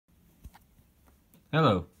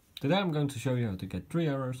Hello, today I'm going to show you how to get 3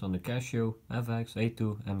 errors on the Casio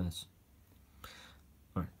fx-82MS.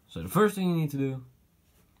 Alright, so the first thing you need to do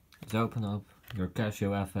is open up your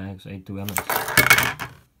Casio fx-82MS.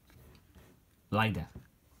 Like that.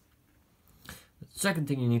 The second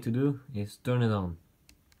thing you need to do is turn it on.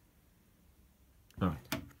 Alright,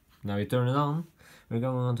 now you turn it on, we're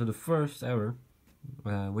going on to the first error,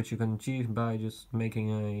 which you can achieve by just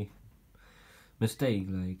making a mistake,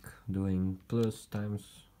 like doing plus times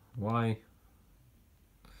y,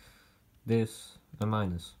 this, and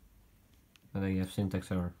minus, and then you have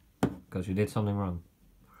syntax error because you did something wrong.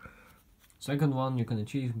 Second one you can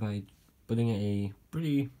achieve by putting a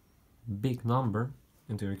pretty big number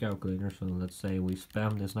into your calculator. So let's say we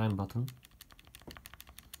spam this 9 button,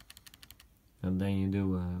 and then you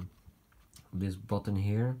do this button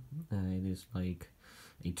here. It is like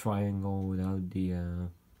a triangle without the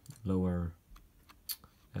lower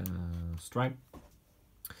stripe.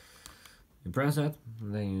 You press that,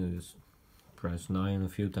 and then you just press 9 a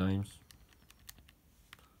few times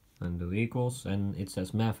and do equals, and it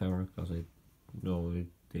says math error because it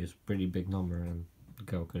is pretty big number and the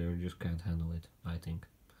calculator just can't handle it, I think.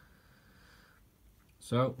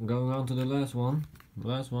 So going on to the last one. The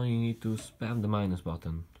last one, you need to spam the minus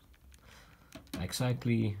button.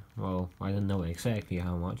 Exactly, well, I don't know exactly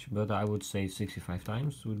how much, but I would say 65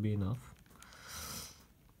 times would be enough.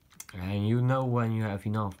 And you know when you have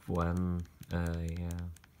enough when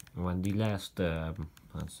the last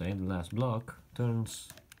let's say the last block turns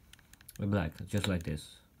black, just like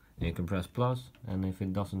this. And you can press plus, and if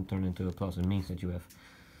it doesn't turn into a plus, it means that you have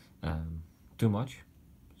too much.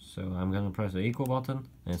 So I'm gonna press the equal button,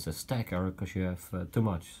 and it's a stack error because you have too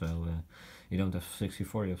much. So you don't have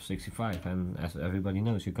 64, you have 65, and as everybody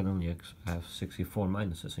knows, you can only have 64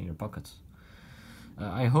 minuses in your pockets.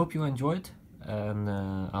 I hope you enjoyed, and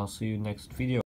I'll see you next video.